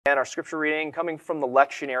And our scripture reading coming from the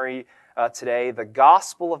lectionary today, the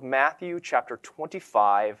Gospel of Matthew, chapter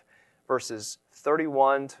 25, verses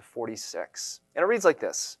 31 to 46. And it reads like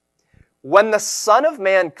this: "When the Son of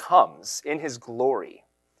Man comes in his glory,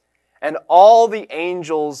 and all the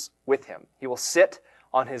angels with him, he will sit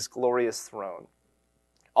on his glorious throne.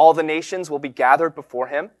 All the nations will be gathered before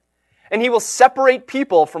him, and he will separate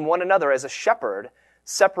people from one another as a shepherd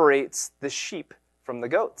separates the sheep from the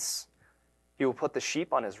goats. He will put the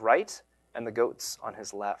sheep on his right and the goats on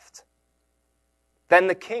his left. Then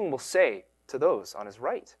the king will say to those on his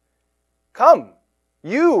right, 'Come,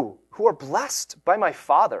 you who are blessed by my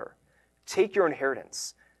Father, take your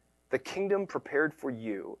inheritance, the kingdom prepared for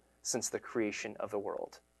you since the creation of the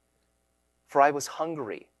world. For I was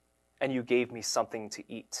hungry, and you gave me something to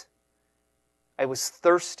eat. I was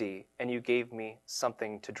thirsty, and you gave me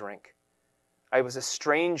something to drink. I was a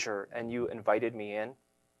stranger, and you invited me in.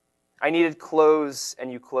 I needed clothes,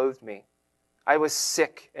 and you clothed me. I was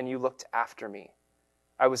sick, and you looked after me.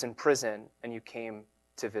 I was in prison, and you came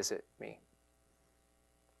to visit me.'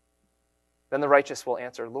 Then the righteous will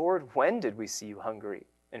answer, 'Lord, when did we see you hungry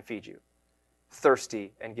and feed you,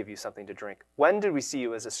 thirsty and give you something to drink? When did we see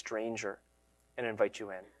you as a stranger and invite you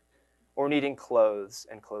in, or needing clothes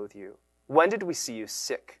and clothe you? When did we see you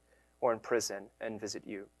sick or in prison and visit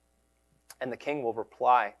you?' And the king will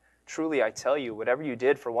reply, 'Truly I tell you, whatever you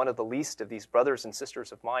did for one of the least of these brothers and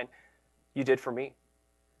sisters of mine, you did for me.'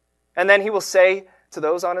 And then he will say to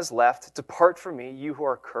those on his left, 'Depart from me, you who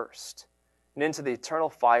are cursed, and into the eternal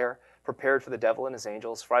fire prepared for the devil and his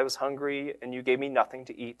angels. For I was hungry, and you gave me nothing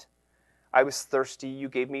to eat. I was thirsty, you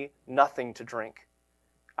gave me nothing to drink.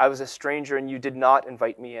 I was a stranger, and you did not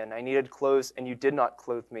invite me in. I needed clothes, and you did not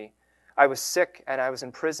clothe me. I was sick, and I was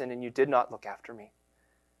in prison, and you did not look after me.'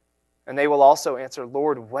 And they will also answer,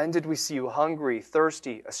 'Lord, when did we see you hungry,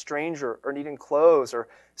 thirsty, a stranger, or needing clothes, or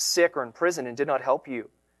sick, or in prison, and did not help you?'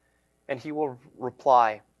 And he will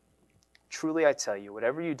reply, 'Truly I tell you,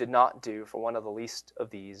 whatever you did not do for one of the least of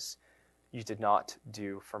these, you did not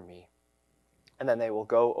do for me.' And then they will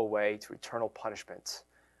go away to eternal punishment,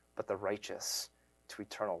 but the righteous to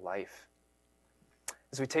eternal life."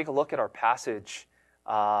 As we take a look at our passage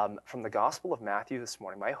from the Gospel of Matthew this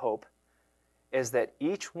morning, my hope is that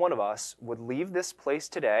each one of us would leave this place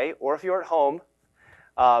today, or if you're at home,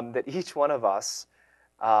 that each one of us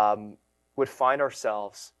would find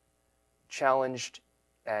ourselves challenged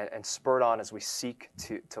and spurred on as we seek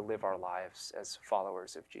to live our lives as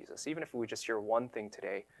followers of Jesus, even if we just hear one thing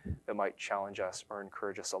today that might challenge us or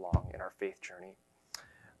encourage us along in our faith journey.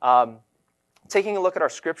 Taking a look at our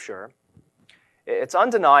scripture, it's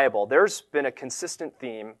undeniable. There's been a consistent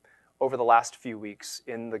theme over the last few weeks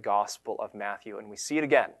in the Gospel of Matthew, and we see it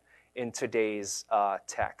again in today's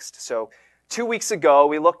text. So 2 weeks ago,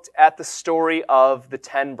 we looked at the story of the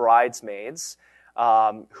 10 bridesmaids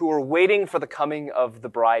who were waiting for the coming of the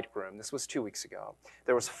bridegroom. This was 2 weeks ago.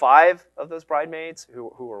 There was 5 of those bridesmaids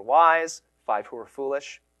who were wise, 5 who were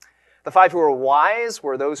foolish. The 5 who were wise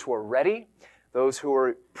were those who were ready, those who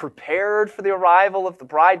were prepared for the arrival of the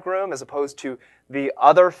bridegroom, as opposed to the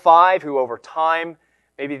other 5 who over time,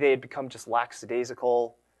 maybe they had become just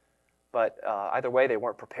lackadaisical, but either way, they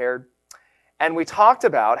weren't prepared. And we talked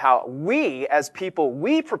about how we, as people,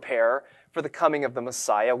 we prepare for the coming of the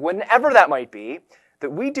Messiah, whenever that might be, that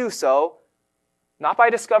we do so not by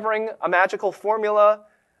discovering a magical formula,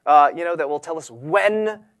 that will tell us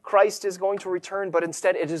when Christ is going to return, but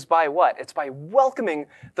instead it is by what? It's by welcoming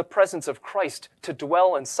the presence of Christ to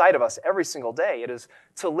dwell inside of us every single day. It is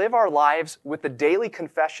to live our lives with the daily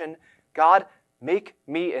confession, God, make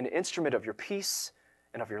me an instrument of your peace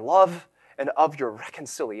and of your love and of your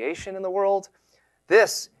reconciliation in the world.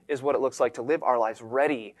 This is what it looks like to live our lives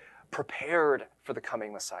ready, prepared for the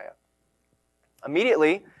coming Messiah.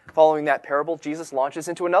 Immediately following that parable, Jesus launches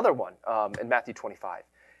into another one in Matthew 25.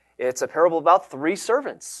 It's a parable about 3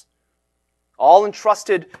 servants, all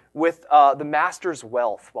entrusted with the master's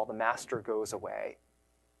wealth while the master goes away.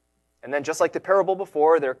 And then just like the parable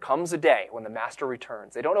before, there comes a day when the master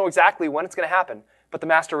returns. They don't know exactly when it's going to happen, but the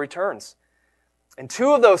master returns. And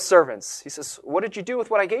 2 of those servants, he says, "What did you do with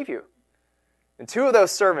what I gave you?" And 2 of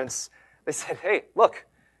those servants, they said, "Hey, look,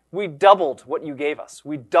 we doubled what you gave us.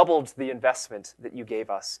 We doubled the investment that you gave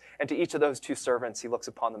us." And to each of those 2 servants, he looks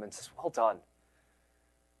upon them and says, "Well done.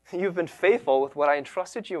 You've been faithful with what I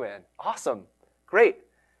entrusted you in. Awesome. Great."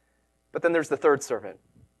 But then there's the 3rd servant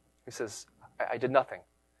who says, I did nothing.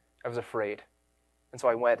 I was afraid. And so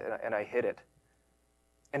I went and I hid it.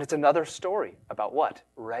 And it's another story about what?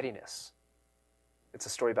 Readiness. It's a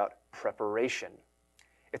story about preparation.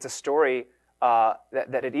 It's a story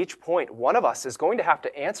that at each point, one of us is going to have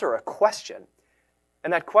to answer a question.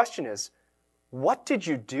 And that question is, what did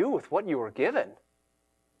you do with what you were given?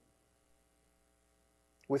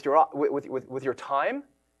 With your time,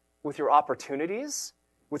 with your opportunities,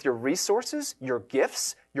 with your resources, your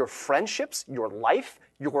gifts, your friendships, your life,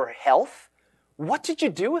 your health? What did you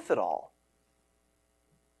do with it all?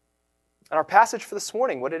 And our passage for this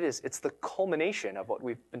morning, what it is, it's the culmination of what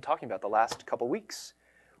we've been talking about the last couple weeks.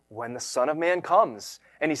 When the Son of Man comes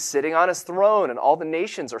and he's sitting on his throne and all the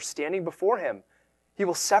nations are standing before him, he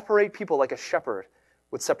will separate people like a shepherd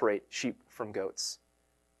would separate sheep from goats.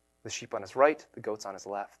 The sheep on his right, the goats on his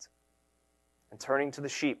left. And turning to the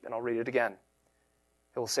sheep, and I'll read it again,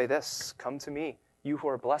 he will say this, "Come to me, you who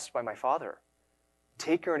are blessed by my Father.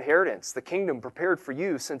 Take your inheritance, the kingdom prepared for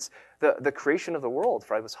you since the creation of the world.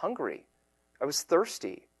 For I was hungry, I was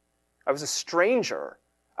thirsty, I was a stranger,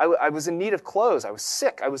 I was in need of clothes, I was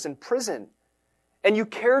sick, I was in prison. And you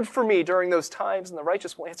cared for me during those times." And the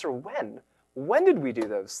righteous will answer, when? When did we do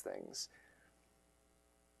those things?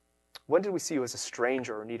 When did we see you as a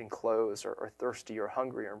stranger or needing clothes or thirsty or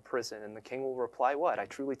hungry or in prison? And the king will reply, what? I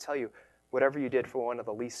truly tell you, whatever you did for one of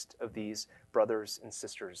the least of these brothers and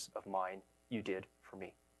sisters of mine, you did for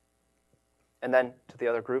me. And then to the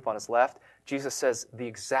other group on his left, Jesus says the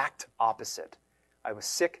exact opposite. I was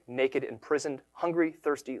sick, naked, imprisoned, hungry,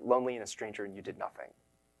 thirsty, lonely, and a stranger, and you did nothing.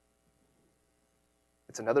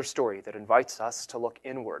 It's another story that invites us to look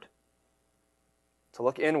inward. To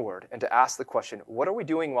look inward and to ask the question, what are we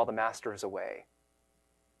doing while the master is away?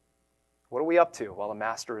 What are we up to while the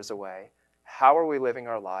master is away? How are we living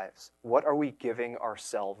our lives? What are we giving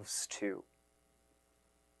ourselves to?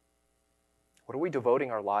 What are we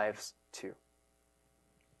devoting our lives to?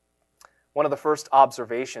 One of the first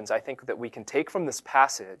observations I think that we can take from this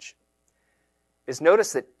passage is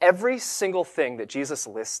notice that every single thing that Jesus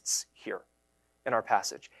lists here in our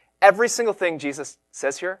passage, every single thing Jesus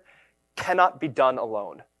says here, cannot be done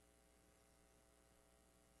alone.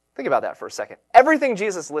 Think about that for a second. Everything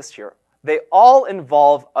Jesus lists here, they all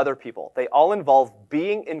involve other people. They all involve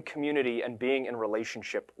being in community and being in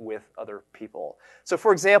relationship with other people. So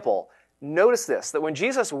for example, notice this, that when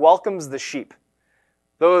Jesus welcomes the sheep,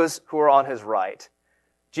 those who are on his right,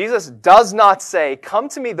 Jesus does not say, "Come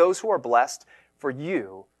to me, those who are blessed, for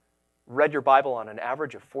you read your Bible on an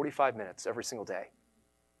average of 45 minutes every single day.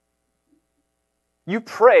 You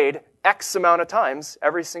prayed X amount of times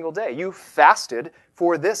every single day. You fasted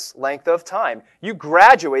for this length of time. You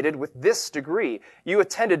graduated with this degree. You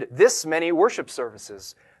attended this many worship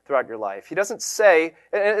services throughout your life." He doesn't say,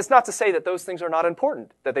 and it's not to say that those things are not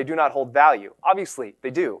important, that they do not hold value. Obviously,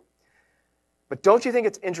 they do. But don't you think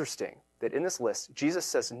it's interesting that in this list, Jesus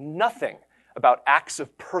says nothing about acts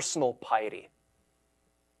of personal piety,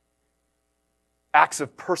 acts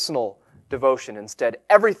of personal devotion? Instead,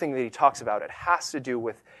 everything that he talks about, it has to do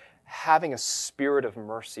with having a spirit of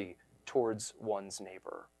mercy towards one's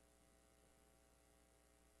neighbor.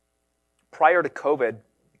 Prior to COVID,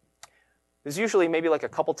 there's usually maybe like a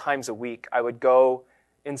couple times a week I would go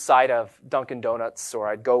inside of Dunkin' Donuts, or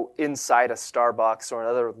I'd go inside a Starbucks or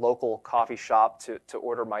another local coffee shop to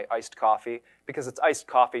order my iced coffee, because it's iced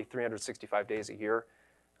coffee 365 days a year.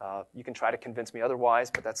 You can try to convince me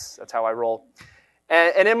otherwise, but that's how I roll.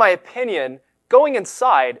 And in my opinion, going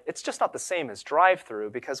inside, it's just not the same as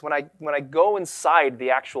drive-through, because when I go inside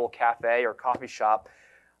the actual cafe or coffee shop,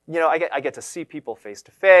 I get to see people face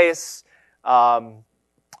to face.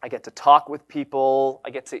 I get to talk with people. I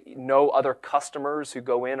get to know other customers who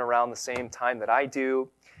go in around the same time that I do.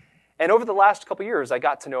 And over the last couple years, I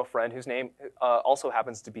got to know a friend whose name also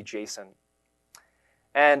happens to be Jason.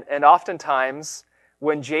 And oftentimes,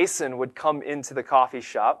 when Jason would come into the coffee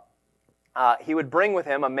shop, he would bring with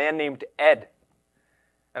him a man named Ed.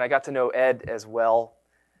 And I got to know Ed as well.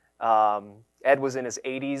 Ed was in his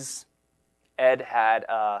 80s. Ed had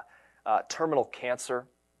terminal cancer.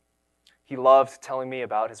 He loved telling me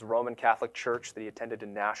about his Roman Catholic church that he attended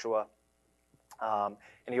in Nashua. And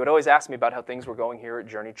he would always ask me about how things were going here at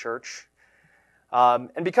Journey Church.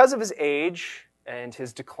 And because of his age and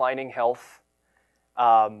his declining health,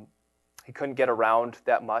 he couldn't get around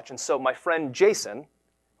that much. And so my friend Jason,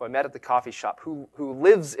 who I met at the coffee shop, who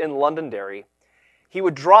lives in Londonderry, he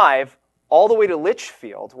would drive all the way to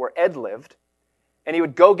Litchfield, where Ed lived, and he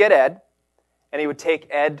would go get Ed, and he would take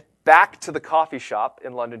Ed back to the coffee shop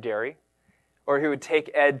in Londonderry, or he would take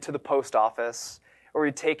Ed to the post office, or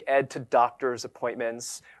he'd take Ed to doctor's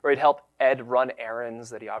appointments, or he'd help Ed run errands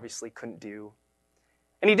that he obviously couldn't do.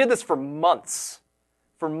 And he did this for months.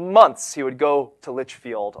 For months, he would go to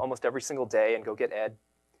Litchfield almost every single day and go get Ed,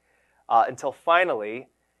 until finally,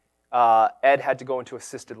 Ed had to go into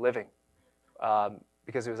assisted living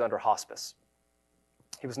because he was under hospice.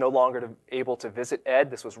 He was no longer able to visit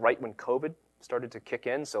Ed. This was right when COVID started to kick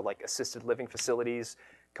in, so like assisted living facilities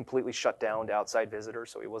completely shut down to outside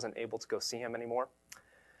visitors, so he wasn't able to go see him anymore.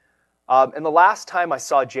 And the last time I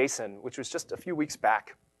saw Jason, which was just a few weeks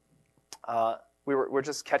back, we're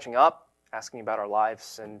just catching up, asking about our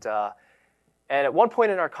lives, and at one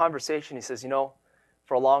point in our conversation, he says,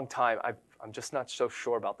 for a long time, I'm just not so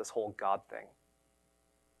sure about this whole God thing.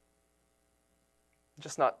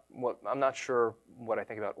 I'm not sure what I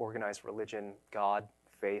think about organized religion, God,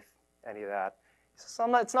 faith, any of that. He says,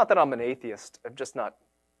 it's not that I'm an atheist. I'm just not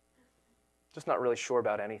really sure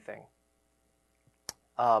about anything.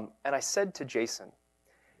 And I said to Jason,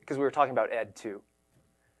 because we were talking about Ed too,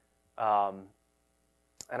 and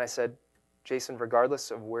I said, Jason, regardless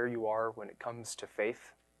of where you are when it comes to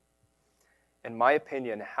faith, in my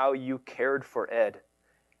opinion, how you cared for Ed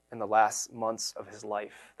in the last months of his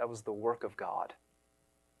life, that was the work of God.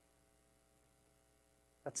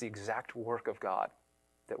 That's the exact work of God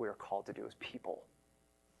that we are called to do as people.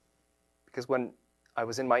 Because when I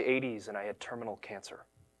was in my 80s and I had terminal cancer,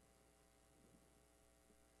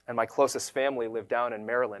 and my closest family lived down in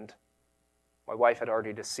Maryland, my wife had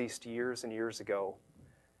already deceased years and years ago,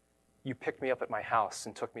 you picked me up at my house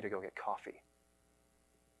and took me to go get coffee.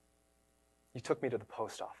 You took me to the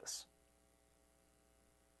post office.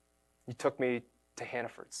 You took me to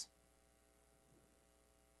Hannaford's.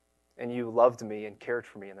 And you loved me and cared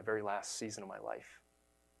for me in the very last season of my life.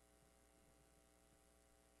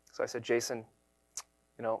 So I said, Jason,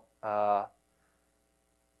 you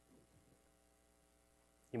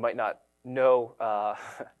might not know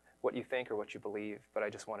what you think or what you believe, but I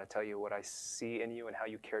just want to tell you what I see in you and how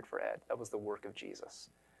you cared for Ed. That was the work of Jesus.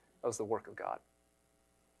 That was the work of God.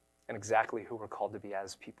 And exactly who we're called to be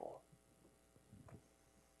as people.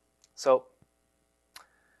 So,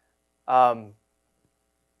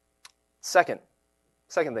 second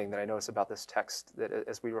thing that I notice about this text, that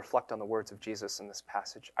as we reflect on the words of Jesus in this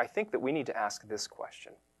passage, I think that we need to ask this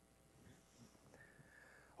question.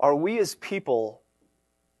 Are we as people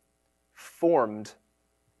formed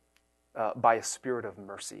by a spirit of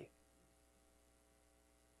mercy?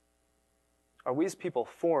 Are we as people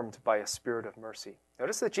formed by a spirit of mercy?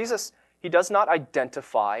 Notice that Jesus, he does not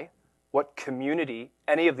identify what community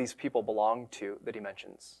any of these people belong to that he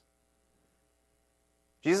mentions.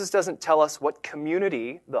 Jesus doesn't tell us what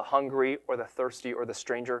community the hungry or the thirsty or the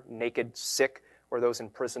stranger, naked, sick, or those in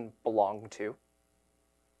prison belong to.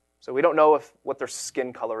 So we don't know what their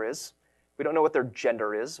skin color is. We don't know what their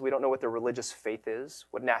gender is. We don't know what their religious faith is,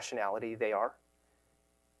 what nationality they are.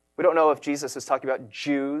 We don't know if Jesus is talking about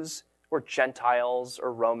Jews or Gentiles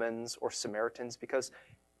or Romans or Samaritans, because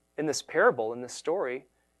in this parable, in this story,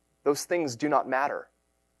 those things do not matter.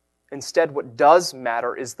 Instead, what does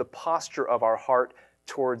matter is the posture of our heart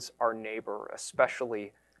towards our neighbor,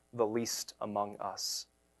 especially the least among us.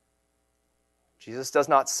 Jesus does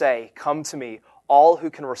not say, "Come to me, all who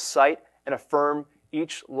can recite and affirm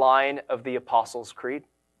each line of the Apostles' Creed."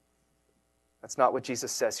 That's not what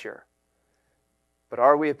Jesus says here. But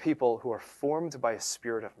are we a people who are formed by a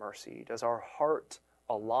spirit of mercy? Does our heart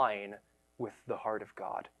align with the heart of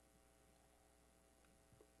God?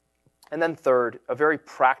 And then third, a very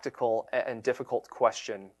practical and difficult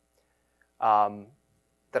question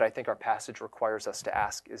that I think our passage requires us to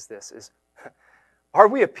ask is this, are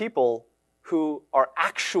we a people who are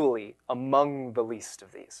actually among the least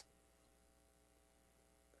of these?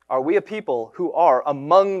 Are we a people who are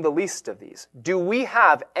among the least of these? Do we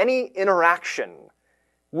have any interaction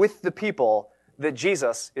with the people that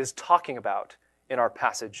Jesus is talking about in our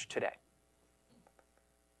passage today?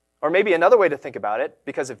 Or maybe another way to think about it,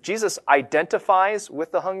 because if Jesus identifies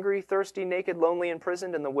with the hungry, thirsty, naked, lonely,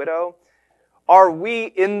 imprisoned, and the widow, are we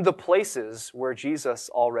in the places where Jesus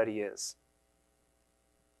already is?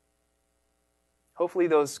 Hopefully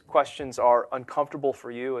those questions are uncomfortable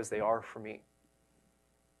for you as they are for me,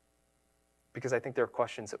 because I think they're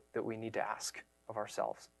questions that we need to ask of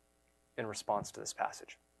ourselves in response to this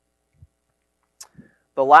passage.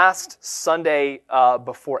 The last Sunday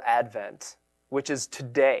before Advent, which is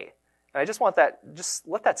today, and I just let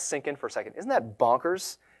that sink in for a second. Isn't that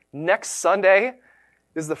bonkers? Next Sunday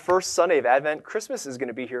is the first Sunday of Advent. Christmas is going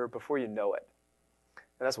to be here before you know it.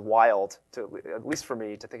 And that's wild, at least for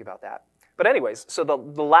me, to think about that. But anyways, so the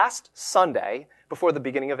last Sunday before the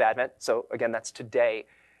beginning of Advent, so again, that's today,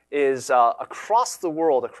 is across the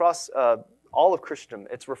world, across all of Christendom,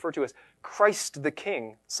 it's referred to as Christ the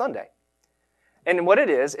King Sunday. And what it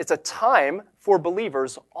is, it's a time for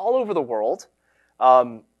believers all over the world,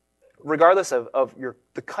 regardless of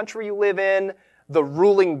the country you live in, the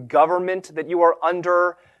ruling government that you are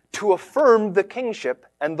under, to affirm the kingship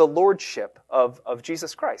and the lordship of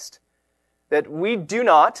Jesus Christ. That we do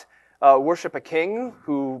not worship a king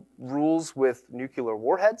who rules with nuclear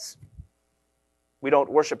warheads. We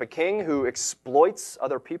don't worship a king who exploits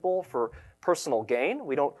other people for personal gain.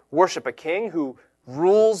 We don't worship a king who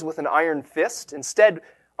rules with an iron fist. Instead,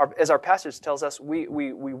 as our passage tells us, we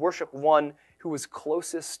worship one who is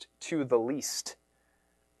closest to the least.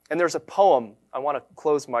 And there's a poem I want to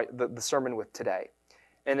close the sermon with today.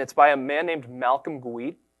 And it's by a man named Malcolm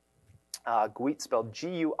Guite. Guite spelled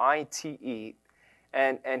Guite.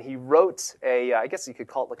 And he wrote I guess you could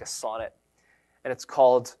call it like a sonnet. And it's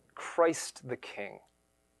called Christ the King.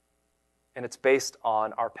 And it's based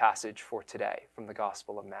on our passage for today from the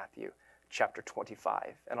Gospel of Matthew, chapter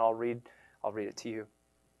 25. And I'll read it to you.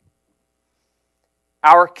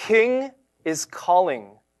 Our King is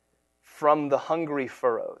calling from the hungry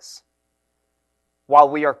furrows, while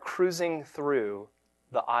we are cruising through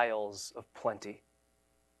the aisles of plenty.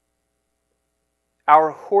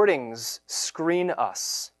 Our hoardings screen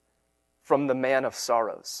us from the man of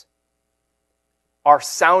sorrows. Our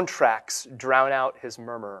soundtracks drown out his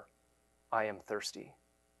murmur, I am thirsty.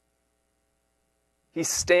 He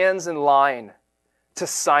stands in line to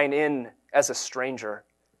sign in as a stranger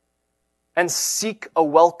and seek a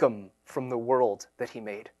welcome from the world that he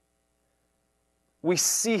made. We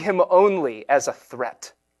see him only as a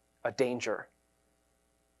threat, a danger.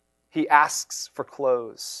 He asks for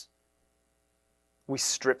clothes. We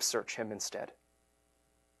strip search him instead.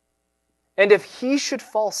 And if he should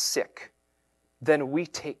fall sick, then we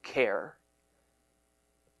take care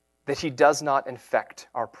that he does not infect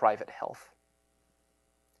our private health.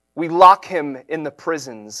 We lock him in the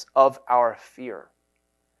prisons of our fear,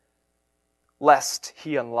 lest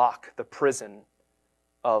he unlock the prison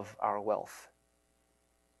of our wealth.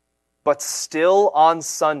 But still on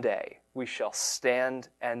Sunday, we shall stand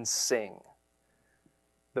and sing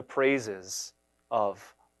the praises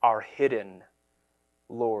of our hidden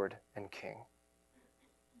Lord and King.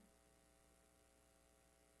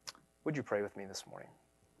 Would you pray with me this morning?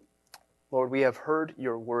 Lord, we have heard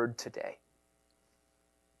your word today.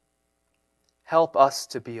 Help us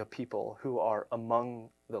to be a people who are among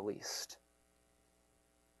the least.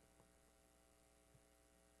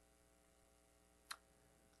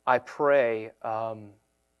 I pray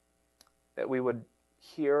that we would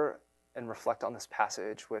hear and reflect on this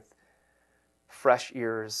passage with fresh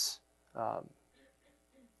ears and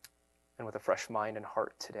with a fresh mind and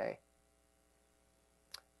heart today.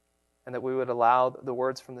 And that we would allow the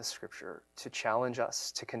words from this scripture to challenge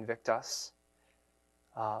us, to convict us,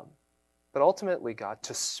 but ultimately, God,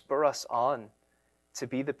 to spur us on to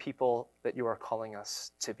be the people that you are calling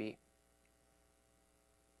us to be.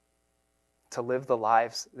 To live the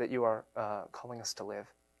lives that you are calling us to live.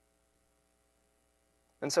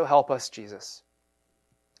 And so help us, Jesus,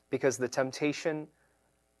 because the temptation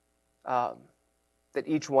that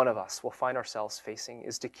each one of us will find ourselves facing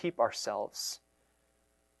is to keep ourselves,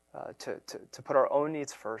 to put our own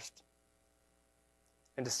needs first,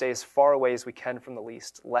 and to stay as far away as we can from the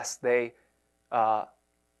least, lest they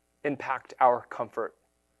impact our comfort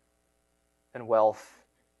and wealth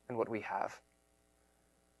and what we have.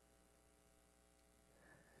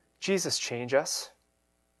 Jesus, change us.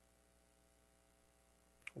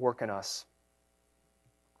 Work in us.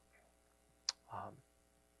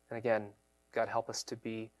 And again, God, help us to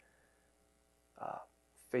be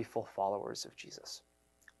faithful followers of Jesus.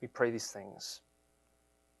 We pray these things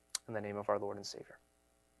in the name of our Lord and Savior.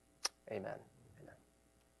 Amen.